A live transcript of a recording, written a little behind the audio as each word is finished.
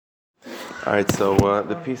All right, so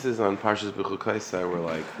the pieces on Parshas B'chukaisai were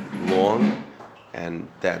like long and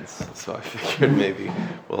dense. So I figured maybe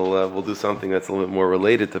we'll do something that's a little bit more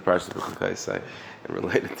related to Parshas B'chukaisai and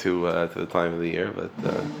related to the time of the year. But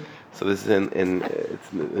so this is in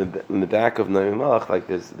the back of Navi Malach, like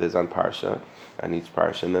there's on Parsha, on each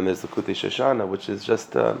Parsha, and then there's the Likutei Shoshana, which is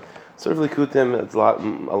just sort of Likutim. It's a lot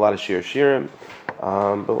of Shirim, but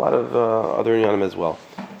a lot of other Inyanim as well.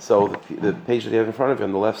 So the page that you have in front of you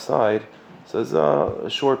on the left side. So it's a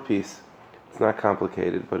short piece. It's not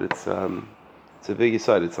complicated, but it's a big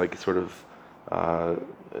yesod. It's like sort of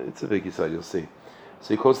it's a big yesod. You'll see. So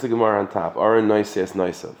he quotes the Gemara on top. Aron Noisias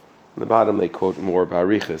Noisav. On the bottom they quote more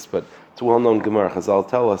Barichas, but it's a well-known Gemara. Chazal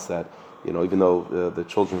tell us that even though the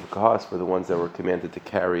children of Kahas were the ones that were commanded to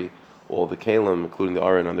carry all the kalim, including the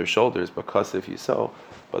Aron, on their shoulders, because if you so.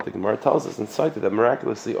 But the Gemara tells us inside that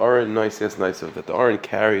miraculously Aron Noisias Noisav, that the Aron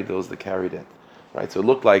carried those that carried it. Right, so it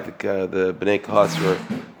looked like the Bnei Kahas were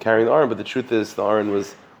carrying the Aron, but the truth is the Aron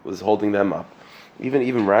was holding them up. Even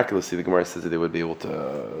miraculously, the Gemara says that they would be able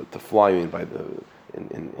to fly in by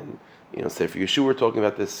say for Yeshua we're talking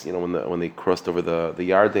about this. When they crossed over the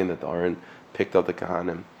Yarden, that the Aron picked up the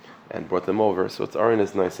Kahanim and brought them over. So it's Aron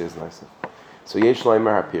is nice. So Yesh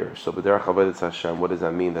Laimer HaPirish. So B'derech Avodas Hashem. What does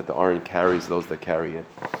that mean? That the Aron carries those that carry it.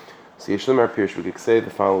 So Yesh Laimer HaPirish. We could say the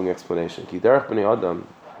following explanation: Ki derech b'nei Adam.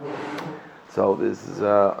 So this is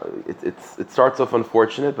it starts off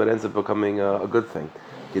unfortunate, but ends up becoming a good thing.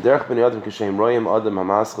 Very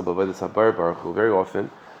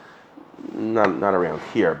often, not around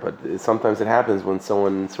here, but sometimes it happens when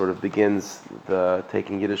someone sort of begins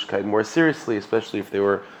taking Yiddishkeit more seriously, especially if they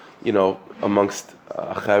were, amongst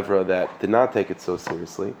a chevra that did not take it so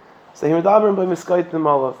seriously. So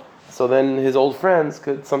then his old friends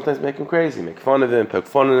could sometimes make him crazy, make fun of him, poke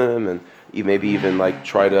fun at him, and maybe even like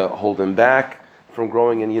try to hold him back from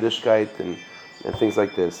growing in Yiddishkeit and things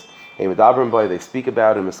like this. They speak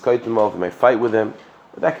about him, they might fight with him.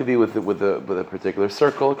 But that could be with a particular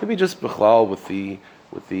circle. It could be just bichlal with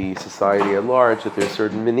the society at large. That there's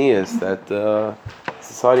certain miniyas that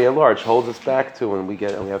society at large holds us back to, and we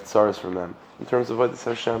have tsaras from them in terms of Avodas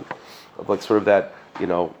Hashem, of like sort of that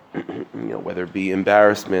whether it be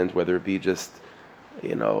embarrassment, whether it be just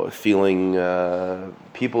feeling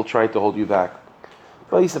people trying to hold you back.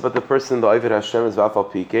 But the person, the Oived Hashem, is v'afal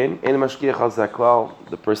pikein. Ein mashkiach al zaklal.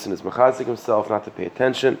 The person is mechazik himself not to pay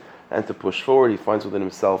attention and to push forward. He finds within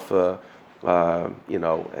himself, a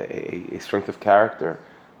strength of character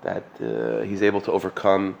that he's able to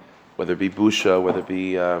overcome, whether it be busha, whether it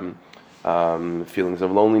be feelings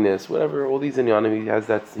of loneliness, whatever. All these inyanim,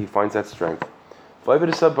 he finds that strength. And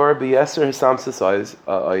he's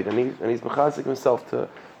mechazik himself to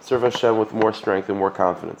serve Hashem with more strength and more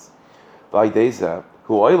confidence. So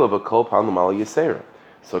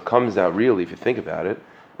it comes out really, if you think about it,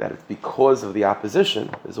 that it's because of the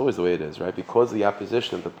opposition. It's always the way it is, right? Because of the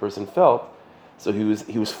opposition that the person felt, so he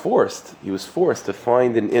was forced to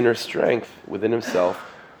find an inner strength within himself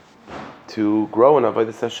to grow in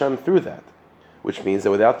Avodas Hashem through that. Which means that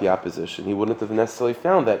without the opposition, he wouldn't have necessarily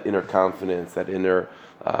found that inner confidence, that inner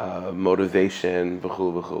motivation,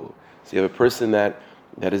 v'chul v'chul. So you have a person that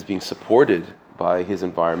is being supported by his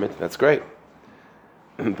environment. That's great,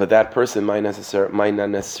 but that person might not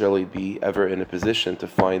necessarily be ever in a position to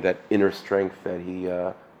find that inner strength that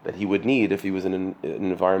he would need if he was in an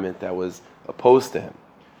environment that was opposed to him.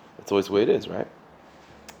 That's always the way it is, right?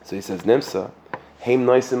 So he says, Nimsa, heim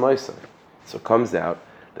nois and moisa. So it comes out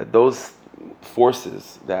that those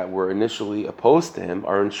forces that were initially opposed to him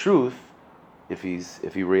are in truth, if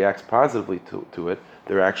he reacts positively to it,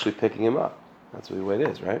 they're actually picking him up. That's the way it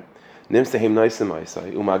is, right? And they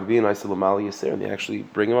actually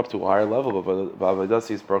bring him up to a higher level of in Avodas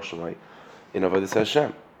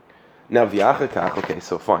Hashem. Now okay,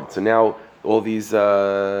 so fine. So now all these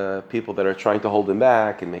people that are trying to hold him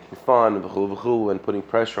back and making fun and putting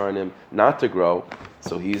pressure on him not to grow,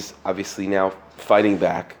 so he's obviously now fighting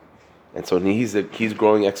back. And so he's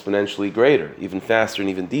growing exponentially greater, even faster and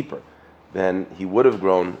even deeper than he would have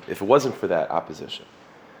grown if it wasn't for that opposition.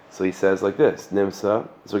 So he says like this, Nimsa.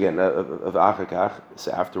 So again, of Achakach.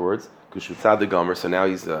 So afterwards, Kushu Tzadik Gomer. So now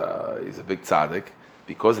he's a big tzaddik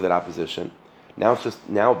because of that opposition. Now it's just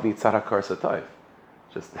being tzaddik Hakar Satayv,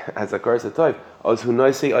 just as Hakar Satayv. Oz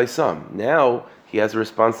Hunaisei Aisam. Now he has a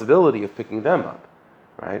responsibility of picking them up.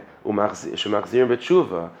 Right? Umachzir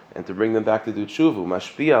b'tshuva, and to bring them back to do tshuva,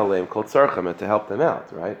 mashpia aleim kol tzarchem, and to help them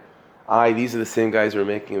out, right? These are the same guys who were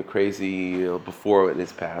making him crazy before in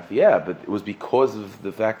his path. Yeah, but it was because of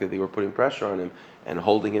the fact that they were putting pressure on him and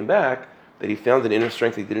holding him back that he found an inner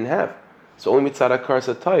strength he didn't have. So only mitzad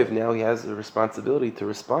karsa toiv, now he has the responsibility to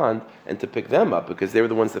respond and to pick them up, because they were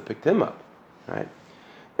the ones that picked him up, right?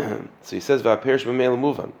 So he says, va'perish b'meila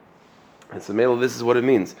muvan. And so meila, this is what it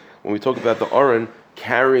means. When we talk about the Aron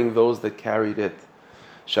carrying those that carried it.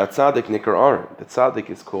 Shat tzaddik nikar Aron. The tzaddik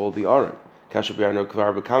is called the Aron. Which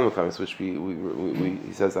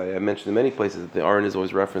he says, I mentioned in many places that the Aron is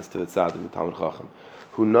always referenced to the tzaddik, the Talmud Chacham.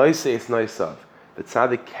 Who noise is noisav. The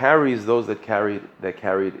tzaddik carries those that carried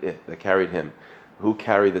him. Who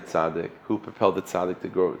carried the tzaddik? Who propelled the tzaddik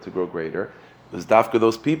to grow greater? It was dafka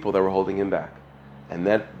those people that were holding him back. And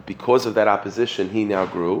that because of that opposition, he now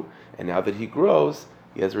grew. And now that he grows,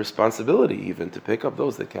 he has a responsibility even to pick up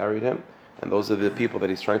those that carried him. And those are the people that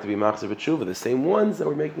he's trying to be machzor b'tshuva, the same ones that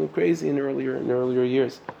were making him crazy in earlier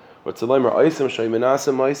years. Those that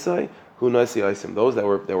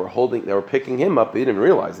were picking him up, they didn't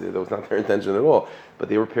realize it. That was not their intention at all. But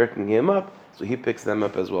they were picking him up, so he picks them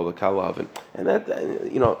up as well, the kalav. And that,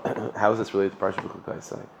 how is this related to Parshat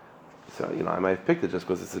B'chukosai? So, I might have picked it just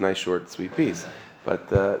because it's a nice, short, sweet piece. But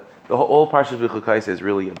the whole Parshat B'chukosai is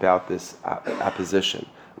really about this opposition,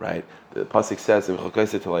 right? The pasuk says in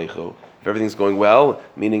B'chukosai Taleichu, if everything's going well,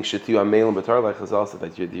 meaning Shetiu Amelim B'tar Lechazal, so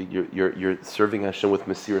that you're serving Hashem with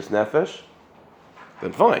Mesiras Nefesh,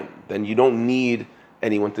 then fine. Then you don't need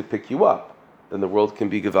anyone to pick you up. Then the world can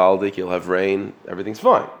be Gevaldik, you'll have rain, everything's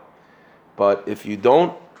fine. But if you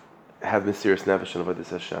don't have Mesiras Nefesh and Avodas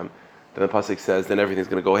Hashem, then the pasuk says, then everything's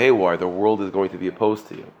going to go haywire. The world is going to be opposed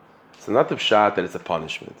to you. So not the pshat that it's a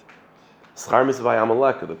punishment. Schar mitzvah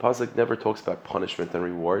amaleka. The pasuk never talks about punishment and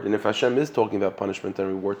reward. And if Hashem is talking about punishment and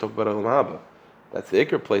reward, talk about Olam Haba. That's the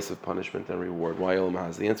ikar place of punishment and reward. Why Olam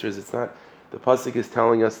Haba? The answer is it's not. The pasuk is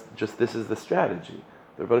telling us just this is the strategy.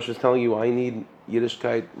 The Rebbeinu is telling you, I need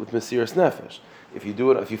Yiddishkeit with Mesiras Nefesh. If you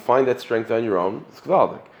do it, if you find that strength on your own, it's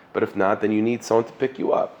Gvaldik. But if not, then you need someone to pick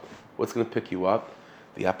you up. What's going to pick you up?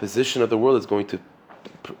 The opposition of the world is going to,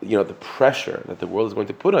 the pressure that the world is going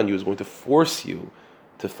to put on you is going to force you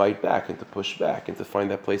to fight back and to push back and to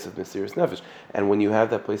find that place of Mesiras Nefesh. And when you have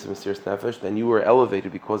that place of Mesiras Nefesh, then you were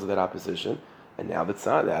elevated because of that opposition. And now as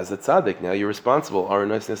a tzaddik, now you're responsible,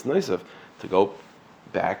 to go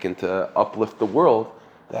back and to uplift the world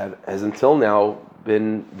that has until now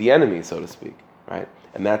been the enemy, so to speak, right?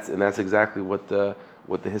 And that's exactly what the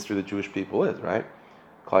history of the Jewish people is, right?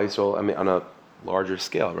 Klal Yisrael, on a larger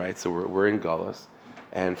scale, right? So we're in Galus,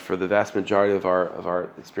 and for the vast majority of our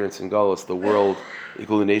experience in Galus, the world,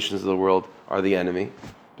 equal nations of the world, are the enemy.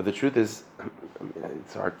 But the truth is,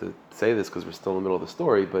 it's hard to say this because we're still in the middle of the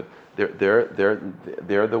story. But they're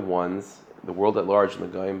the ones, the world at large, and the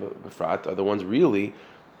Goyim Befrat, are the ones really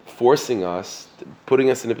forcing us, putting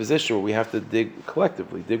us in a position where we have to dig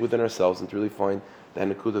collectively, dig within ourselves, and to really find that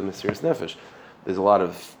Nakuda of Mesiras Nefesh. There's a lot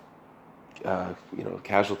of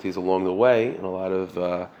casualties along the way, and a lot of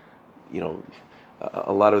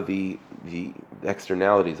the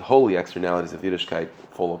externalities, holy externalities of Yiddishkeit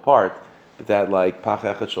fall apart. But that, like Pach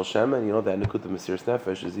Echad Shel Shem, and that Nakuda of Mesiras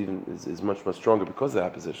Nefesh is much stronger because of the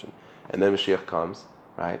opposition. And then Mashiach comes,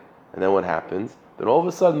 right? And then what happens? Then all of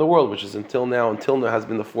a sudden the world, which is until now has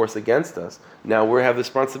been the force against us, now we have the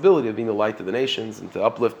responsibility of being the light to the nations and to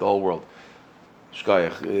uplift the whole world.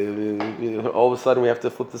 Shkayach. All of a sudden we have to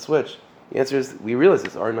flip the switch. The answer is, we realize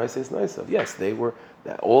this. Our nice is nice of. Yes, they were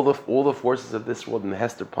all the forces of this world and the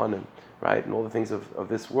Hester Panim, right, and all the things of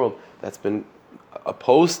this world that's been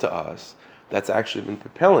opposed to us. That's actually been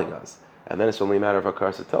propelling us, and then it's only a matter of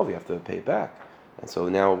Hakar Satov. We have to pay it back, and so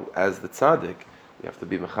now as the tzaddik, we have to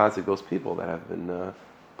be mechazik those people that have been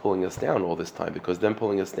pulling us down all this time, because them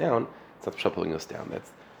pulling us down, it's not just pulling us down.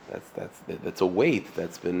 That's a weight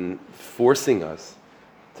that's been forcing us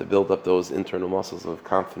to build up those internal muscles of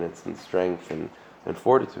confidence and strength and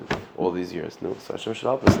fortitude all these years. No, so Hashem should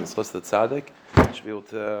help us. And so the tzaddik should be able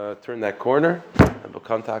to turn that corner and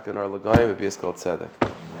become contact in our lagayim and be as called tzaddik.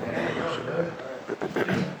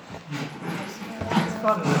 It's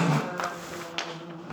fun.